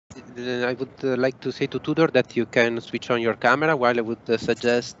I would like to say to Tudor that you can switch on your camera, while I would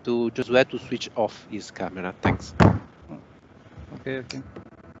suggest to Josué to switch off his camera. Thanks. Okay.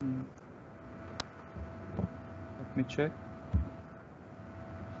 Let me check.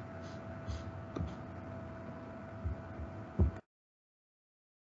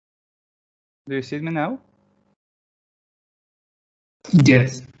 Do you see me now?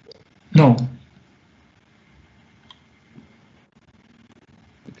 Yes. No.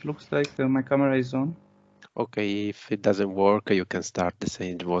 It looks like my camera is on. Okay, if it doesn't work, you can start the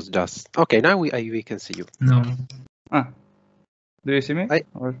same. It was just okay. Now we can see you. No. Do you see me?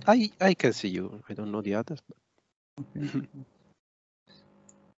 I can see you. I don't know the others. But...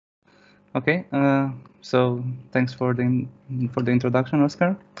 Okay. So thanks for the introduction,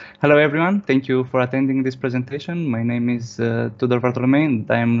 Oscar. Hello, everyone. Thank you for attending this presentation. My name is Tudor Vartolomei,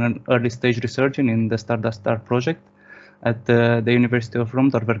 and I am an early stage researcher in the Stardust-R project at the University of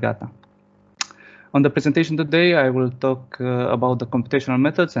Rome, Tor Vergata. On the presentation today, I will talk about the computational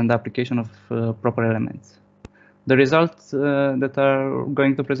methods and the application of proper elements. The results that are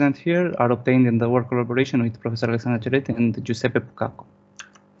going to present here are obtained in the work collaboration with Professor Alessandra Ceretti and Giuseppe Pucacco.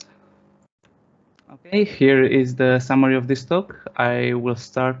 Okay, here is the summary of this talk. I will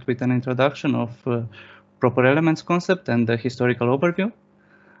start with an introduction of proper elements concept and the historical overview.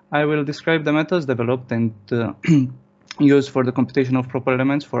 I will describe the methods developed and used for the computation of proper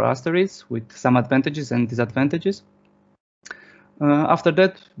elements for asteroids with some advantages and disadvantages. After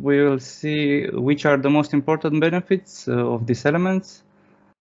that, we will see which are the most important benefits of these elements.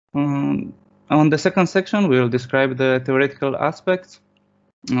 On the second section, we will describe the theoretical aspects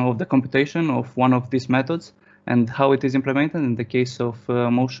of the computation of one of these methods and how it is implemented in the case of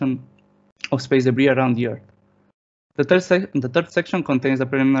motion of space debris around the Earth. The third section contains the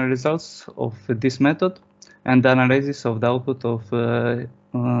preliminary results of this method and the analysis of the output of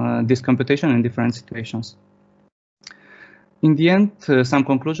this computation in different situations. In the end, some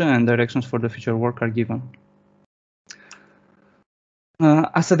conclusion and directions for the future work are given.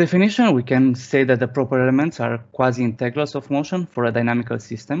 As a definition, we can say that the proper elements are quasi-integrals of motion for a dynamical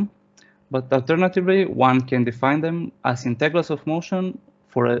system, but alternatively, one can define them as integrals of motion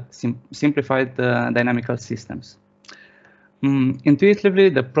for a simplified dynamical systems. Intuitively,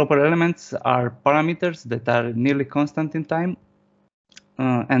 the proper elements are parameters that are nearly constant in time,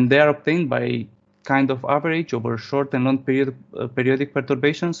 and they are obtained by kind of average over short and long periodic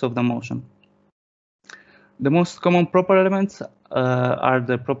perturbations of the motion. The most common proper elements are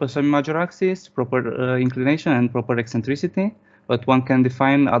the proper semi-major axis, proper inclination, and proper eccentricity, but one can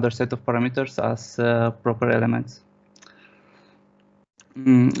define other set of parameters as proper elements.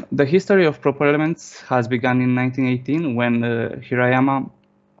 The history of proper elements has begun in 1918 when Hirayama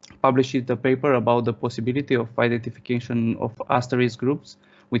published a paper about the possibility of identification of asteroid groups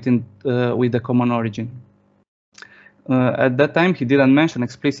with a common origin. At that time, he didn't mention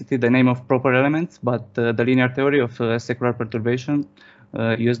explicitly the name of proper elements, but the linear theory of secular perturbation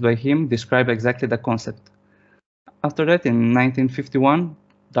used by him described exactly the concept. After that, in 1951,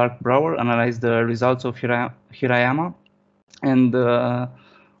 Dark-Brouwer analyzed the results of Hirayama, and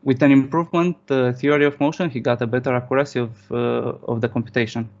with an improvement theory of motion, he got a better accuracy of the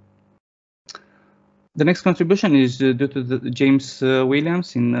computation. The next contribution is due to James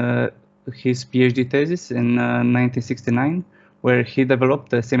Williams in his PhD thesis in 1969, where he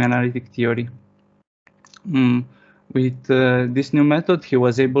developed a semi-analytic theory. With this new method, he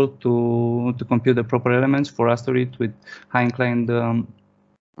was able to compute the proper elements for asteroids with high inclined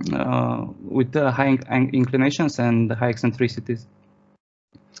high inclinations and high eccentricities.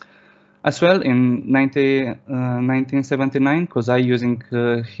 As well, in 1979, Kozai, using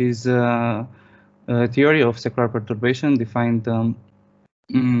his theory of secular perturbation, defined a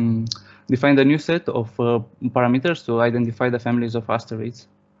new set of parameters to identify the families of asteroids.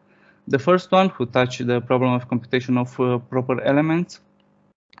 The first one who touched the problem of computation of proper elements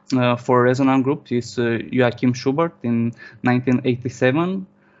for resonant groups is Joachim Schubert in 1987.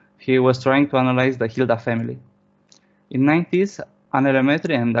 He was trying to analyze the Hilda family. In the 90s, Anne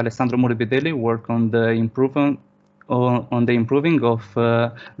Lemaitre and Alessandro Morbidelli worked on the improving of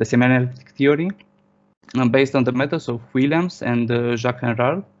the semi-analytic theory based on the methods of Williams and Jacques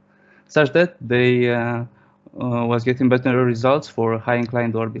Henrard, such that they was getting better results for high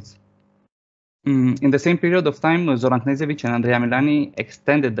inclined orbits. In the same period of time, Zoran Knežević and Andrea Milani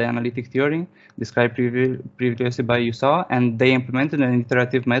extended the analytic theory described previously by Yusawa, and they implemented an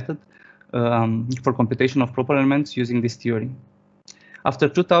iterative method for computation of proper elements using this theory. After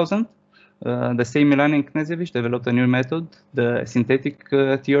 2000, the same Milani and Knežević developed a new method, the synthetic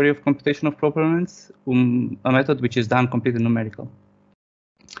theory of computation of proper elements, a method which is done completely numerical.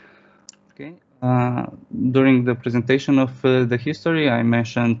 Okay. During the presentation of the history, I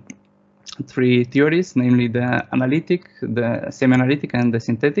mentioned three theories, namely the analytic, the semi-analytic, and the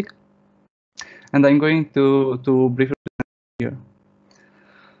synthetic. And I'm going to briefly here.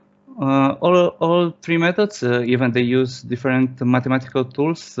 All three methods, even they use different mathematical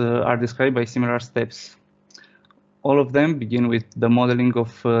tools, are described by similar steps. All of them begin with the modeling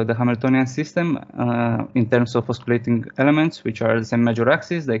of the Hamiltonian system in terms of oscillating elements, which are the same major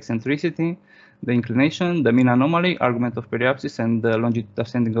axis, the eccentricity, the inclination, the mean anomaly, argument of periapsis, and the longitude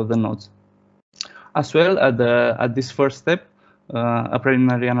ascending of the nodes. As well, at this first step, a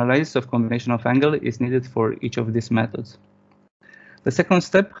preliminary analysis of combination of angle is needed for each of these methods. The second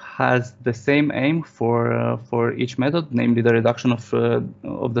step has the same aim for each method, namely the reduction of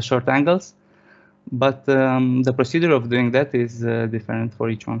the short angles, but the procedure of doing that is different for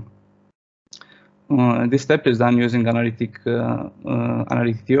each one. This step is done using analytic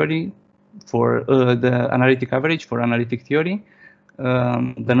theory for the analytic average for analytic theory,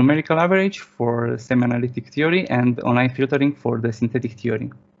 the numerical average for semi-analytic theory, and online filtering for the synthetic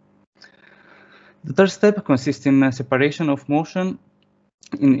theory. The third step consists in separation of motion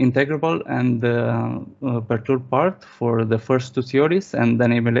in integrable and perturbed part for the first two theories, and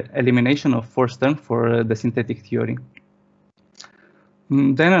then elimination of forced term for the synthetic theory.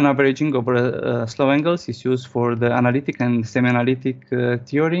 Then an averaging over slow angles is used for the analytic and semi-analytic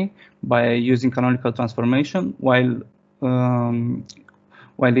theory by using canonical transformation, while in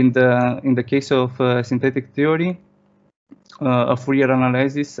the case of synthetic theory, a Fourier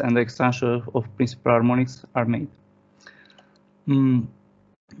analysis and the extraction of principal harmonics are made.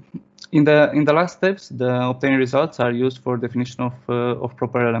 In the last steps, the obtained results are used for definition of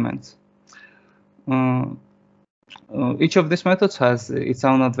proper elements. Each of these methods has its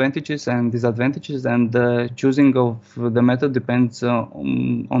own advantages and disadvantages, and the choosing of the method depends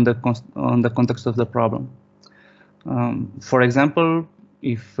on the context of the problem. For example,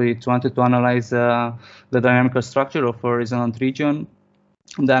 if it's wanted to analyze the dynamical structure of a resonant region,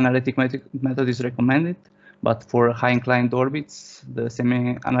 the analytic method is recommended. But for high inclined orbits, the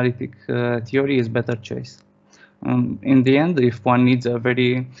semi-analytic theory is better choice. In the end, if one needs a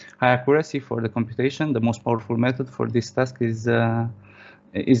very high accuracy for the computation, the most powerful method for this task is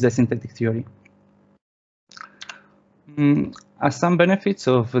the synthetic theory. As some benefits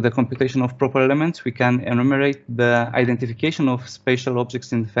of the computation of proper elements, we can enumerate the identification of spatial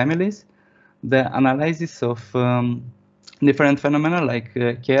objects in families, the analysis of different phenomena like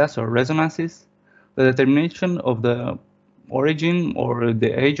chaos or resonances, the determination of the origin or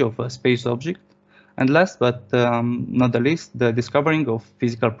the age of a space object, and last but not the least, the discovering of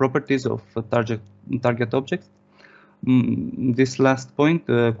physical properties of a target object. This last point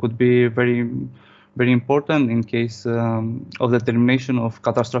could be very important in case of the determination of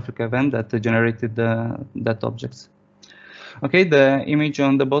catastrophic event that generated that objects. Okay, the image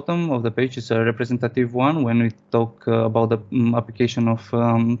on the bottom of the page is a representative one when we talk about the application of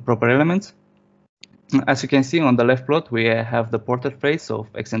proper elements. As you can see on the left plot, we have the portrait of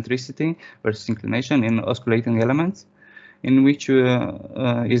eccentricity versus inclination in oscillating elements, in which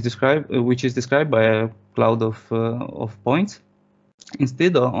is described by a cloud of points.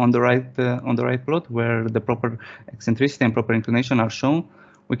 Instead, on the right plot, where the proper eccentricity and proper inclination are shown,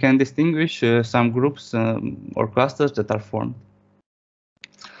 we can distinguish some groups or clusters that are formed.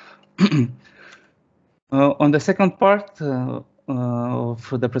 On the second part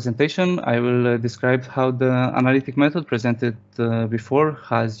of the presentation, I will describe how the analytic method presented before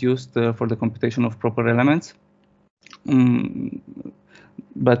has used for the computation of proper elements.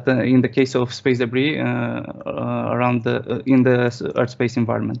 But in the case of space debris around in the Earth space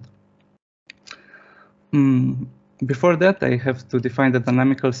environment. Before that, I have to define the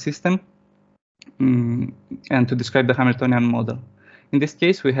dynamical system and to describe the Hamiltonian model. In this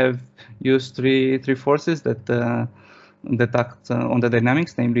case, we have used three forces that act on the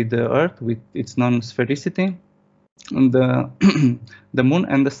dynamics, namely the Earth with its non-sphericity, the Moon,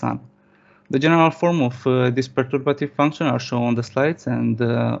 and the Sun. The general form of this perturbative function are shown on the slides, and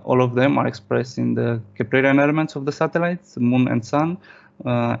all of them are expressed in the Keplerian elements of the satellites, Moon and Sun,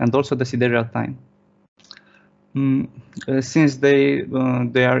 and also the sidereal time. Since they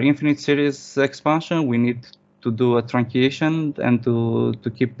are infinite series expansion, we need to do a truncation and to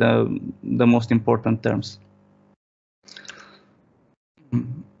keep the most important terms.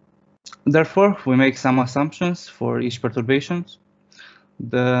 Therefore, we make some assumptions for each perturbation.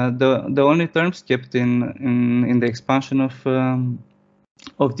 The only terms kept in the expansion of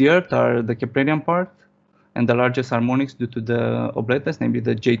the Earth are the Keplerian part and the largest harmonics due to the oblateness, namely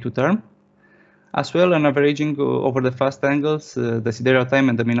the J2 term. As well, an averaging over the fast angles, the sidereal time,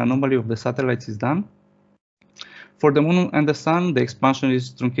 and the mean anomaly of the satellites is done. For the Moon and the Sun, the expansion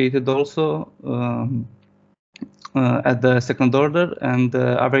is truncated also at the second order, and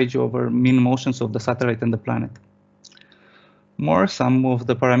average over mean motions of the satellite and the planet. More, some of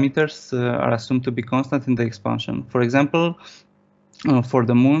the parameters are assumed to be constant in the expansion. For example, for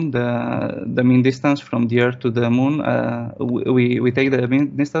the Moon, the mean distance from the Earth to the Moon, we take the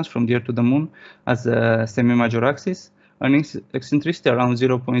mean distance from the Earth to the Moon as a semi-major axis, an eccentricity around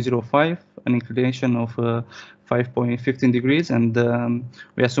 0.05, an inclination of 5.15 degrees, and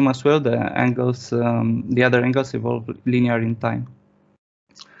we assume as well the angles, the other angles evolve linear in time.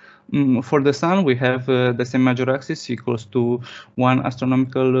 For the Sun, we have the semi-major axis equals to 1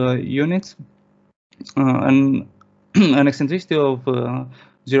 astronomical units, and an eccentricity of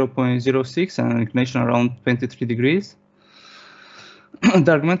 0.06 and an inclination around 23 degrees.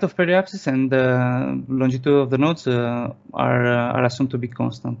 The argument of periapsis and the longitude of the nodes are assumed to be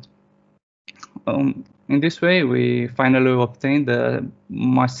constant. In this way, we finally obtain the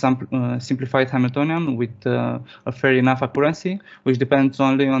much simplified Hamiltonian with a fair enough accuracy, which depends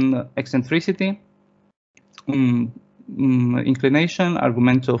only on eccentricity, inclination,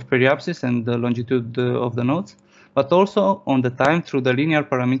 argument of periapsis, and the longitude of the nodes, but also on the time through the linear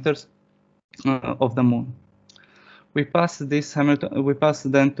parameters of the Moon. We pass this Hamilton. We pass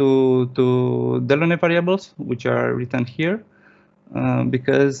then to Delaunay variables, which are written here,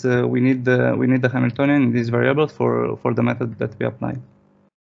 because we need the Hamiltonian in these variables for the method that we apply.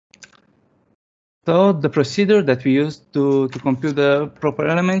 So the procedure that we use to compute the proper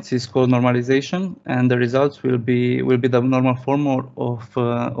elements is called normalization, and the results will be the normal form of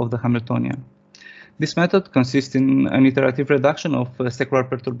the Hamiltonian. This method consists in an iterative reduction of secular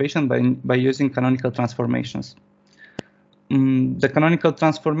perturbation by using canonical transformations. The canonical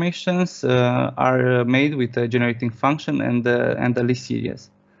transformations are made with a generating function and the Lie series.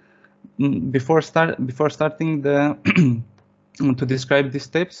 Before starting to describe these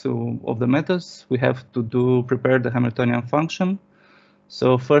steps of the methods, we have to prepare the Hamiltonian function.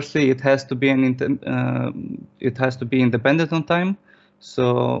 So firstly, it has to be independent on time.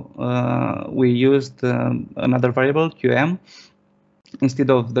 So we used another variable Qm instead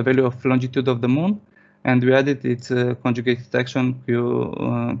of the value of longitude of the Moon, and we added its conjugated action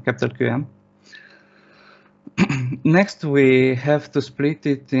capital Qm. Next, we have to split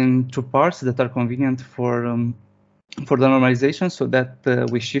it in two parts that are convenient for the normalization, so that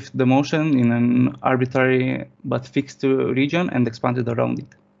we shift the motion in an arbitrary but fixed region and expand it around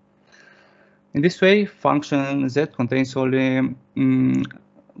it. In this way, function z contains only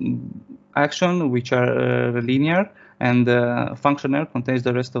action which are linear, and function r contains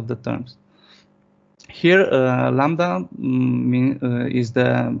the rest of the terms. Here, lambda is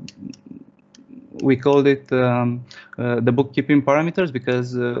we called it the bookkeeping parameters,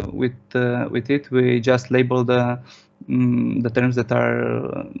 because with it we just label the terms that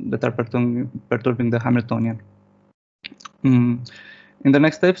are perturbing the Hamiltonian. In the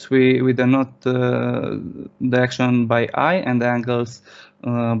next steps, we denote the action by I and the angles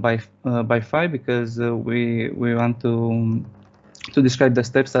by phi, because we want to describe the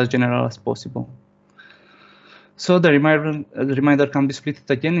steps as general as possible. So the reminder can be split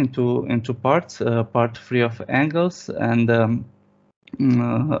again into parts: part free of angles and a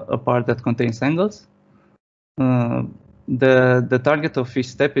part that contains angles. The target of each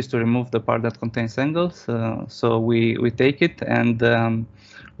step is to remove the part that contains angles. So we take it and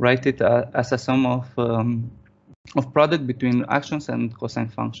write it as a sum of product between actions and cosine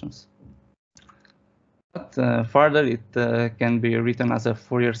functions. But further, it can be written as a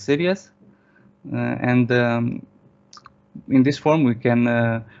Fourier series, and in this form we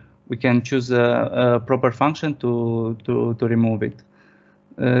can choose a proper function to remove it.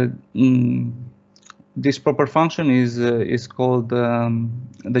 This proper function is called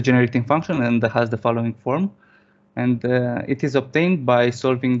the generating function, and has the following form, and it is obtained by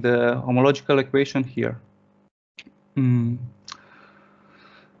solving the homological equation here.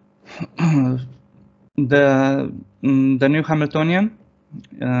 The new Hamiltonian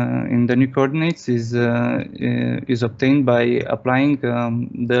in the new coordinates is obtained by applying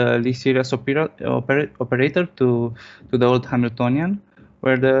the Lie series operator to the old Hamiltonian,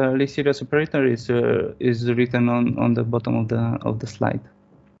 where the Lie series operator is written on the bottom of the slide.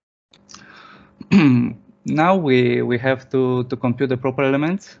 Now we have to compute the proper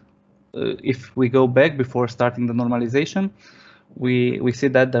elements. If we go back before starting the normalization, we see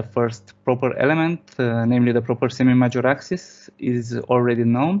that the first proper element, namely the proper semi-major axis, is already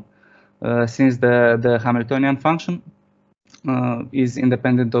known, since the Hamiltonian function is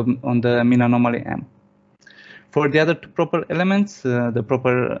independent on the mean anomaly M. For the other two proper elements, the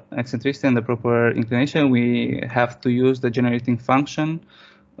proper eccentricity and the proper inclination, we have to use the generating function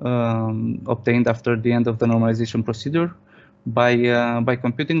obtained after the end of the normalization procedure by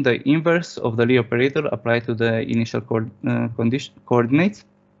computing the inverse of the Lie operator applied to the initial coordinates.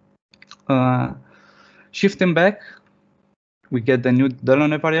 Shifting back, we get the new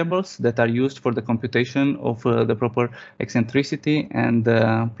Delaunay variables that are used for the computation of the proper eccentricity and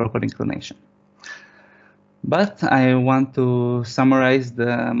proper inclination. But I want to summarize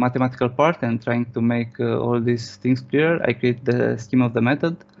the mathematical part, and trying to make all these things clear, I create the scheme of the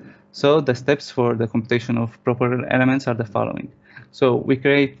method. So the steps for the computation of proper elements are the following. So we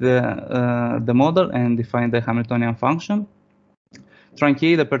create the model and define the Hamiltonian function,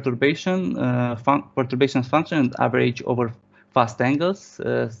 truncate the perturbations function and average over fast angles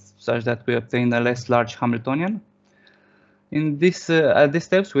such that we obtain a less large Hamiltonian. In this, at these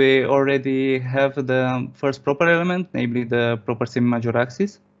steps, we already have the first proper element, namely the proper semi-major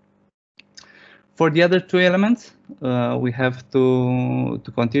axis. For the other two elements, we have to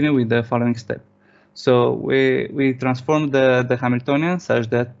continue with the following step. So we transform the Hamiltonian such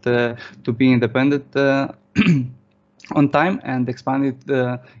that to be independent on time and expand it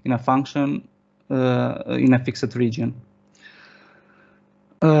in a function in a fixed region.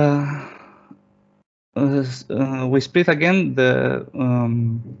 We split again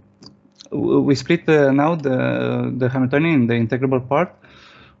we split now the Hamiltonian in the integrable part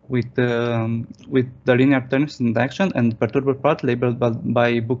with the linear terms in the action and perturbable part labeled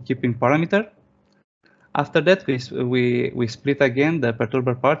by bookkeeping parameter. After that, we split again the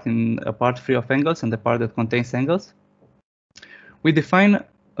perturbable part in a part free of angles and the part that contains angles. We define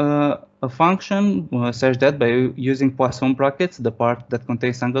a function such that by using Poisson brackets, the part that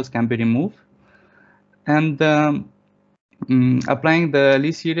contains angles can be removed. And applying the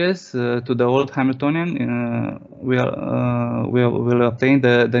Lie series to the old Hamiltonian, we'll obtain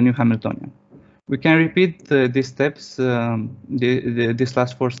the new Hamiltonian. We can repeat these steps, these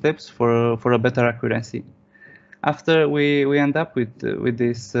last four steps for a better accuracy. After we end up with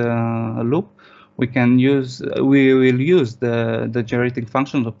this loop, we will use the generating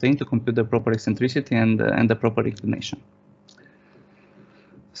function obtained to compute the proper eccentricity and the proper inclination.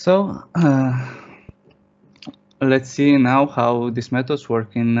 So let's see now how these methods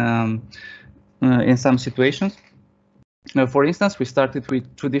work in some situations. For instance, we started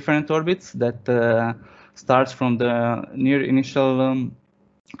with two different orbits that starts from the near initial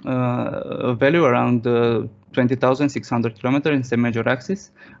value around 20,600 kilometers in semi-major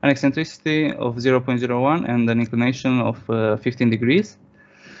axis, an eccentricity of 0.01 and an inclination of 15 degrees.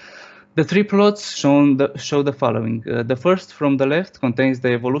 The three plots show the following. The first from the left contains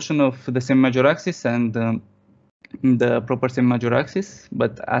the evolution of the semi-major axis and the proper semi-major axis,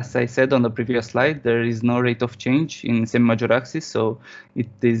 but as I said on the previous slide, there is no rate of change in semi-major axis, so it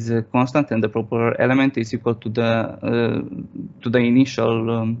is constant, and the proper element is equal to the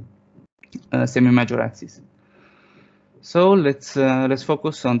initial semi-major axis. So let's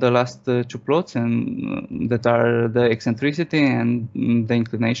focus on the last two plots, and that are the eccentricity and the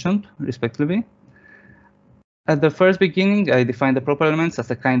inclination, respectively. At the first beginning, I define the proper elements as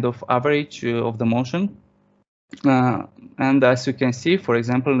a kind of average of the motion. And as you can see, for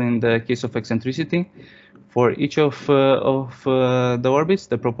example, in the case of eccentricity, for each of the orbits,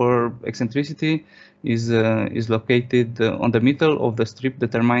 the proper eccentricity is located on the middle of the strip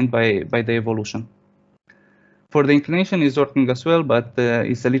determined by the evolution. For the inclination, is working as well, but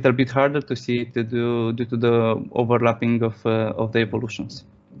it's a little bit harder to see it due to the overlapping of the evolutions.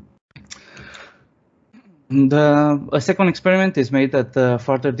 A second experiment is made at a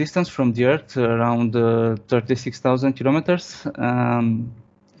farther distance from the Earth, around 36,000 kilometers, and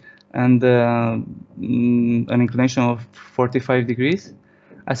an inclination of 45 degrees.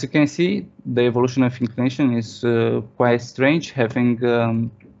 As you can see, the evolution of inclination is quite strange, having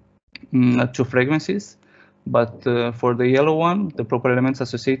two frequencies. But for the yellow one, the proper elements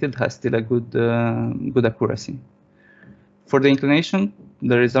associated has still a good accuracy. For the inclination,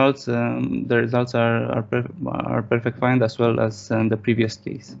 the results are perfect fine, as well as in the previous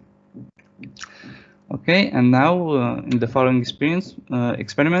case. Okay, and now in the following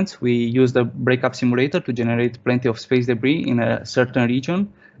experiments, we use the breakup simulator to generate plenty of space debris in a certain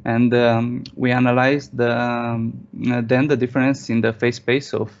region, and we analyze then the difference in the phase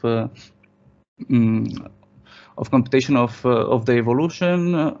space of computation of the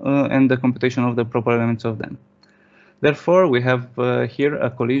evolution and the computation of the proper elements of them. Therefore, we have here a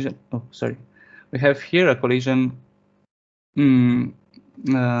collision. Oh, sorry. We have here a collision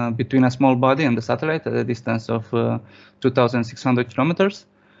between a small body and the satellite at a distance of 2,600 kilometers.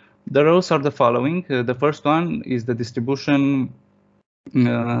 The rows are the following. The first one is the distribution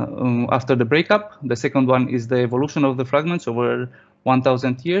after the breakup. The second one is the evolution of the fragments over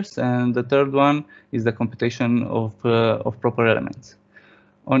 1,000 years, and the third one is the computation of proper elements.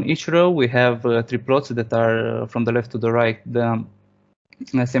 On each row, we have 3 plots that are from the left to the right. The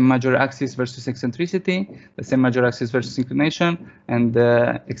semi-major axis versus eccentricity, the semi-major axis versus inclination, and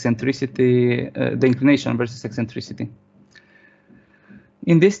the eccentricity, the inclination versus eccentricity.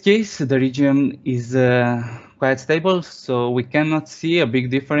 In this case, the region is quite stable, so we cannot see a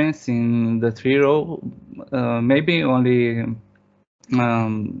big difference in the 3 row. Maybe only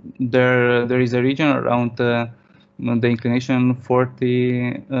there is a region around the inclination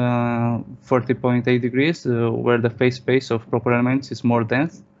 40.8 degrees, where the phase space of proper elements is more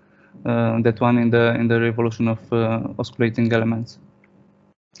dense. That one in the revolution of oscillating elements.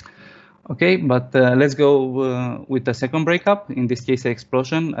 Okay, but let's go with the second breakup. In this case, an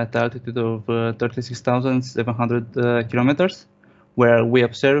explosion at altitude of 36,700 kilometers, where we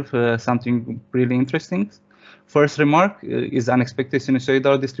observe something really interesting. First remark is unexpected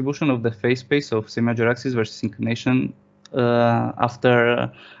sinusoidal distribution of the phase space of semi-major axis versus inclination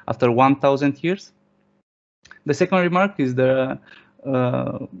after 1,000 years. The second remark is the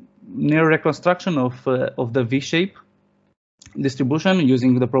near reconstruction of the V-shape distribution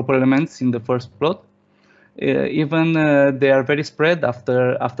using the proper elements in the first plot. Even they are very spread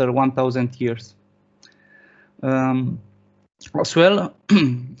after 1,000 years. As well,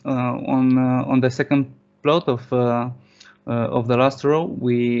 on the second plot of the last row,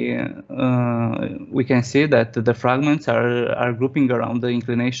 we can see that the fragments are grouping around the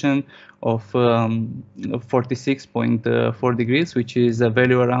inclination of 46.4 degrees, which is a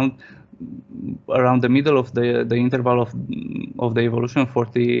value around the middle of the interval of the evolution,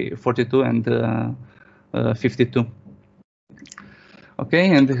 42 and 52.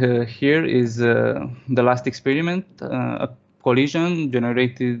 Okay, and here is the last experiment, a collision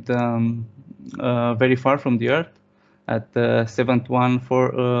generated very far from the Earth at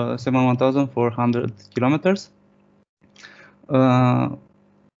 71,400 kilometers.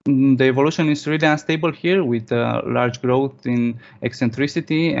 The evolution is really unstable here, with large growth in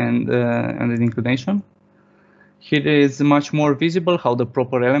eccentricity and in inclination. Here is much more visible how the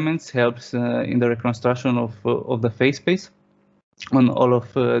proper elements helps in the reconstruction of the phase space on all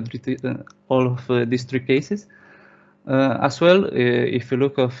of these 3 cases. As well, if you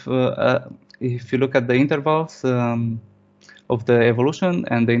look at the intervals of the evolution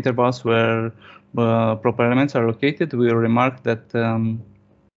and the intervals where proper elements are located, we will remark that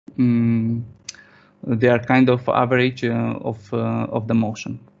they are kind of average of the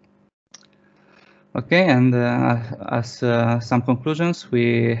motion. Okay, and as some conclusions,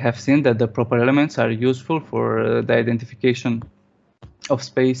 we have seen that the proper elements are useful for the identification of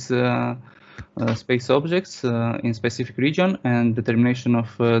space objects in specific region and determination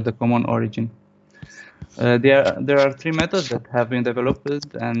of the common origin. There are 3 methods that have been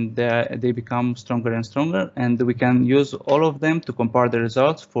developed, and they become stronger and stronger, and we can use all of them to compare the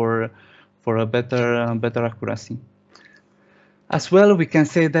results for a better accuracy. As well, we can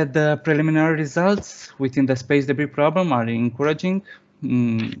say that the preliminary results within the space debris problem are encouraging.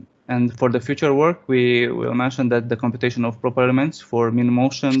 And for the future work, we will mention that the computation of proper elements for mean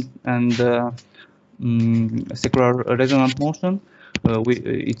motion and circular resonant motion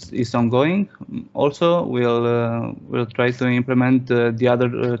it's ongoing. Also, we'll try to implement the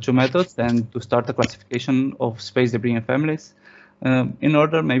other 2 methods and to start a classification of space debris in families in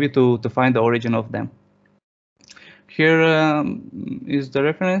order maybe to find the origin of them. Here is the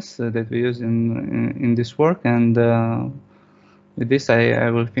reference that we use in this work, and with this I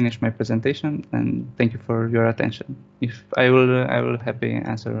will finish my presentation, and thank you for your attention. If I will happy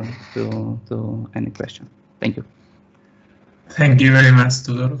answer to any question. Thank you. Thank you very much,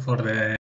 Tudor, for the